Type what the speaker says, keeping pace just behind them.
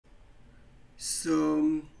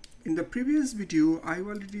So in the previous video, I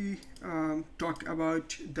already talked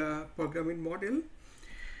about the programming model,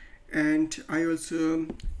 and I also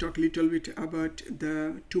talked a little bit about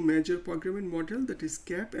the two major programming model, that is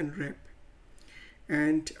CAP and RAP.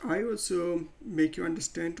 And I also make you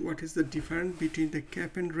understand what is the difference between the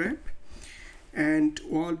CAP and RAP and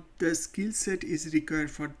what the skill set is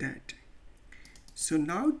required for that. So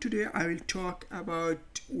now today I will talk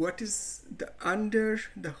about what is the under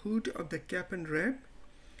the hood of the CAP and RAP.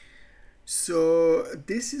 So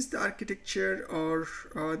this is the architecture, or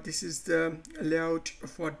this is the layout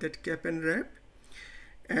for that CAP and RAP.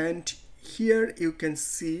 And here you can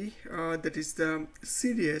see that is the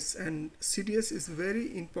CDS, and CDS is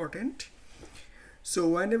very important. So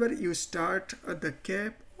whenever you start the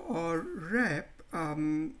CAP or RAP,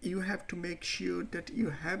 you have to make sure that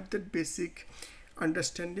you have that basic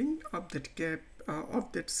understanding of that CAP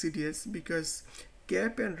of that CDS, because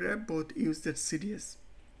CAP and RAP both use that CDS.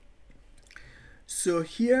 So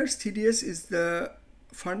here CDS is the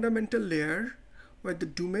fundamental layer where the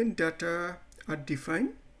domain data are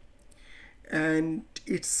defined, and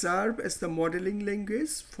it serves as the modeling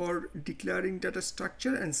language for declaring data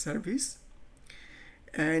structure and service.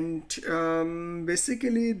 And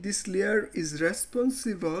basically this layer is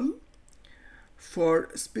responsible for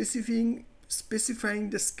specifying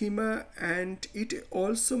the schema, and it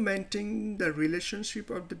also maintains the relationship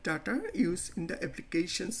of the data used in the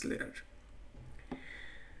applications layer.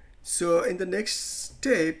 So in the next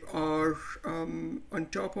step, or on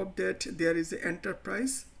top of that, there is the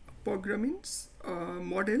enterprise programming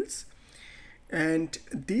models, and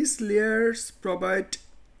these layers provide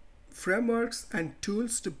frameworks and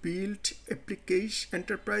tools to build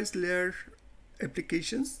enterprise layer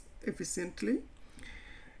applications efficiently.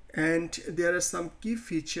 And there are some key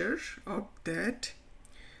features of that.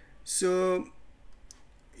 So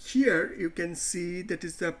here you can see that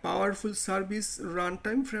is the powerful service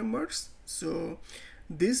runtime frameworks. So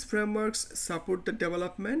these frameworks support the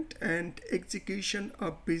development and execution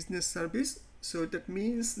of business service. So that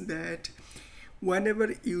means that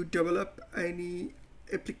whenever you develop any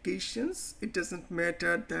applications, it doesn't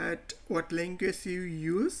matter that what language you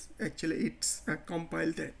use, actually it's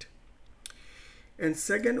compile that. And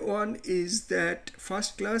second one is that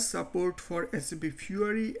first class support for SAP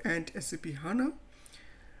Fiori and SAP HANA.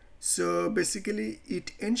 So basically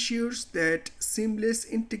it ensures that seamless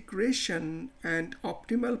integration and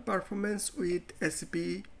optimal performance with SAP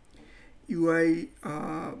UI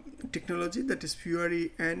technology, that is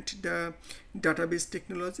Fiori, and the database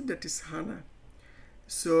technology, that is HANA.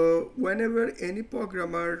 So whenever any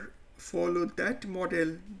programmer follow that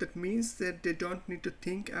model, that means that they don't need to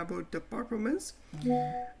think about the performance,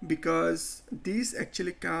 because these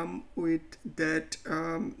actually come with that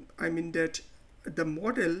that the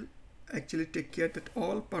model actually take care that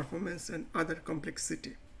all performance and other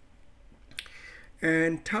complexity.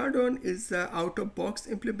 And third one is the out-of-box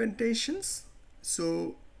implementations.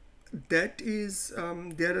 So that is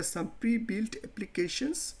there are some pre-built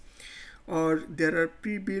applications, or there are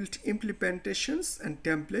pre-built implementations and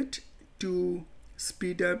template to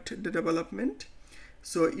speed up the development.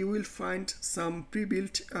 So you will find some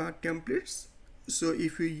pre-built templates. So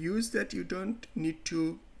if you use that, you don't need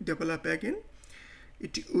to develop again.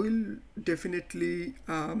 It will definitely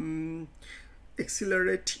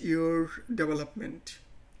accelerate your development.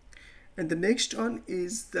 And the next one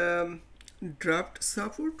is the draft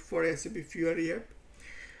support for SAP Fiori app.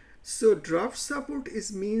 So draft support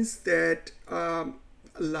means that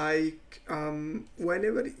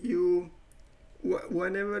whenever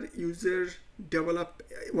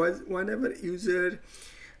user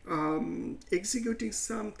executing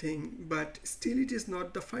something but still it is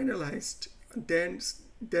not the finalized, then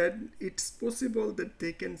it's possible that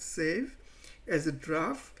they can save as a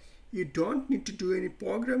draft. You don't need to do any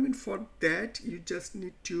programming for that. You just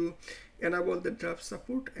need to enable the draft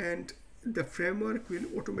support, and the framework will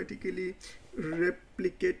automatically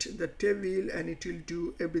replicate the table, and it will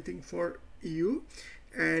do everything for you.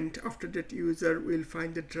 And after that, user will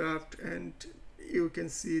find the draft, and you can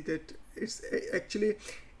see that it's actually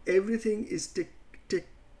everything is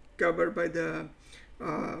covered by the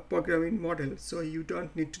programming model. So you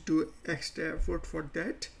don't need to do extra effort for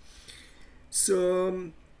that.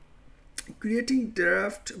 So creating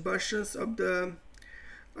draft versions of the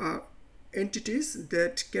entities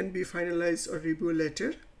that can be finalized or reviewed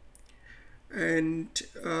later. And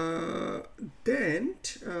then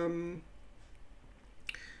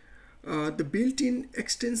the built-in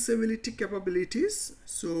extensibility capabilities.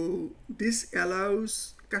 So this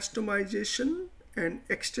allows customization and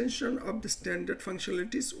extension of the standard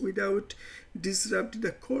functionalities without disrupting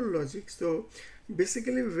the core logic. So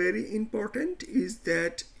basically very important is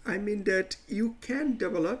that that you can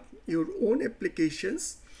develop your own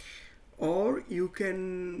applications, or you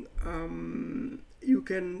can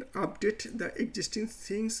update the existing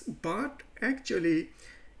things, but actually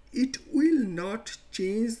it will not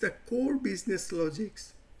change the core business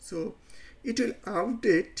logics. So it will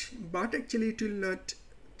update, but actually it will not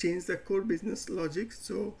change the core business logic.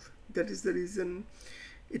 So that is the reason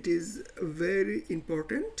it is very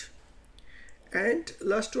important. And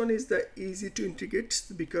last one is the easy to integrate,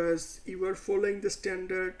 because you are following the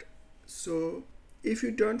standard. So if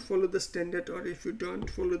you don't follow the standard, or if you don't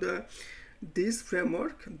follow this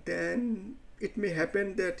framework, then it may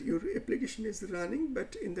happen that your application is running,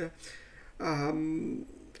 but in the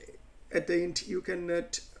at the end you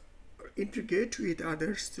cannot integrate with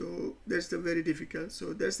others. So that's the very difficult.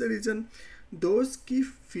 So that's the reason those key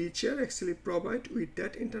feature actually provide with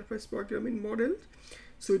that enterprise programming model.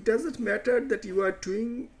 So it doesn't matter that you are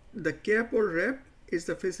doing the CAP or RAP, is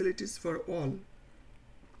the facilities for all.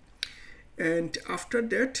 And after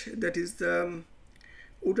that, that is the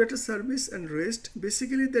OData service and REST.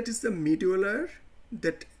 Basically that is the middleware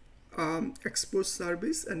that expose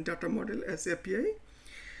service and data model as API.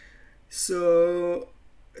 So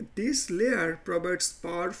this layer provides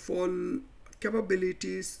powerful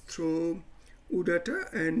capabilities through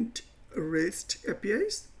OData and REST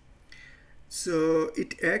APIs. So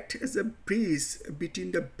it acts as a bridge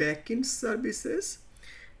between the backend services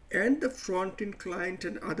and the front-end client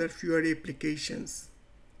and other Fiori applications.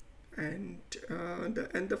 And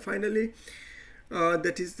finally,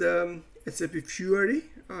 that is the SAP Fiori.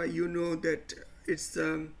 You know that it's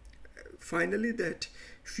finally that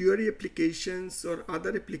Fiori applications or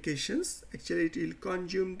other applications, actually it will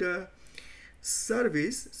consume the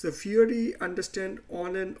service. So Fiori understand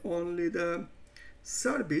all and only the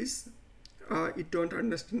service. It don't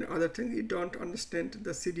understand other things. It don't understand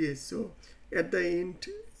the CDS. So at the end,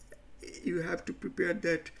 you have to prepare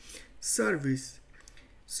that service.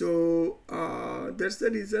 So that's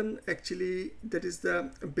the reason actually that is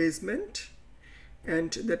the basement,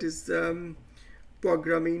 and that is the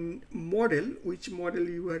programming model, which model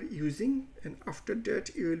you are using, and after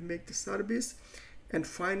that you will make the service, and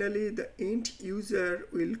finally the end user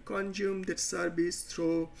will consume that service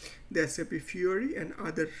through the SAP Fiori and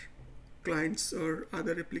other clients or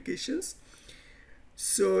other applications.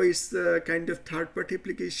 So it's the kind of third-party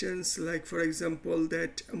applications, like for example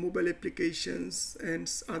that mobile applications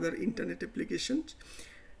and other internet applications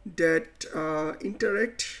that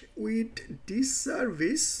interact with this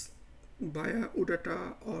service via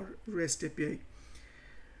OData or REST API.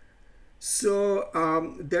 So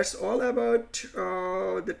that's all about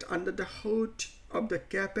that under the hood of the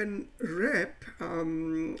CAP and RAP.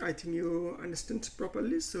 I think you understand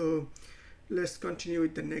properly. So let's continue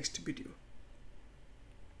with the next video.